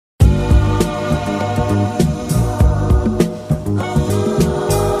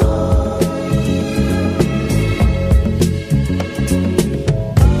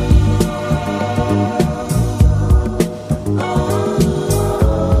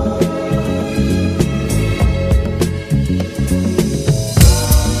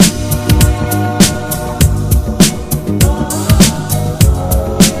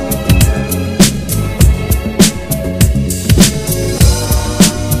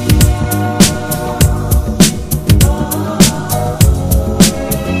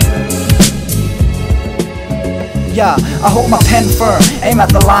yeah, I hold my pen firm, aim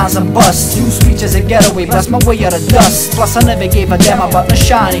at the lines and bust. Use speech as a getaway, blast my way out of dust. Plus I never gave a damn about the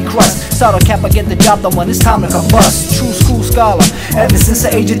shiny crust. Start a cap, I get the job done when it's time to combust. True school scholar, ever since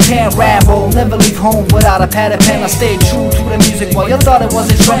the age of 10, ramble. Never leave home without a pad and pen. I stayed true to the music while you thought it was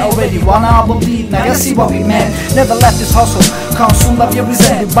a trend already. One album deep, now you see what we meant. Never left this hustle, consumed love you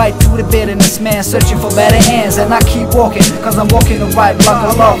resent. Bite to the bitterness, man, searching for better ends. And I keep walking, cause I'm walking the right block.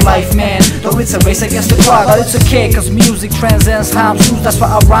 I love life, man, though it's a race against the clock. But it's okay, cause music transcends time shoes. That's why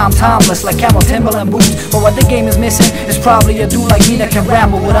I rhyme timeless, like camel, Timberland boots. But what the game is missing is probably a dude like me that can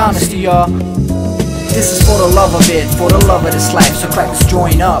ramble with honesty, y'all. This is for the love of it, for the love of this life. So crack this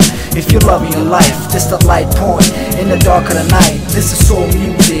joint up, if you're loving your life. This the light point, in the dark of the night. This is soul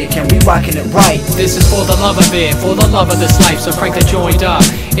music, and we rocking it right. This is for the love of it, for the love of this life. So crank the joint up,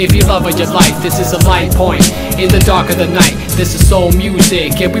 if you're loving your life. This is a light point, in the dark of the night. This is soul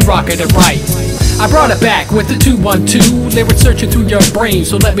music, and we rocking it right. I brought it back with the 212. Lyrics searching through your brain,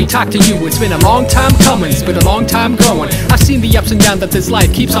 so let me talk to you. It's been a long time coming, it's been a long time going. I've seen the ups and downs that this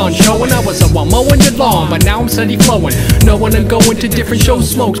life keeps on showing. I was a one mowing your lawn, but now I'm steady flowing. Knowing and going to different shows,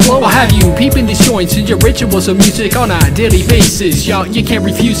 smokes blow. I'll have you peeping these joints in your rituals of music on a daily basis. Y'all, you can't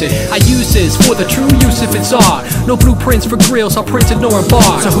refuse it. I use this for the true use if it's art. No blueprints for grills, I'll print it nor in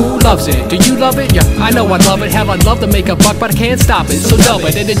bars. So who loves it? Do you love it? Yeah, I know I love it. Hell, I'd love to make a buck, but I can't stop it. So love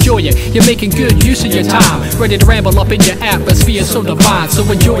it and enjoy it. You're making good use of your time, ready to ramble up in your atmosphere so divine. So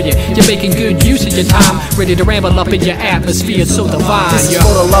enjoy it, you're making good use of your time, ready to ramble up in your atmosphere so divine. This is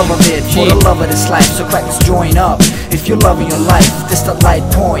for the love of it, for the love of this life. So crack this joint up, if you're loving your life. This the light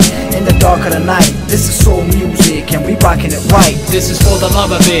point, in the dark of the night. This is soul music, and we rocking it right. This is for the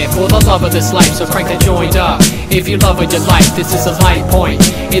love of it, for the love of this life. So crank the joint up, if you're loving your life. This is a light point,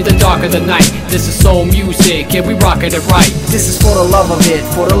 in the dark of the night. This is soul music, and we rocking it right. This is for the love of it,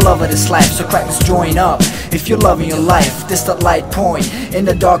 for the love of this life. So crack this joint up, if you're loving your life. This the light point, in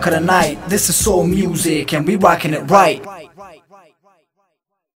the dark of the night. This is soul music, and we rocking it right.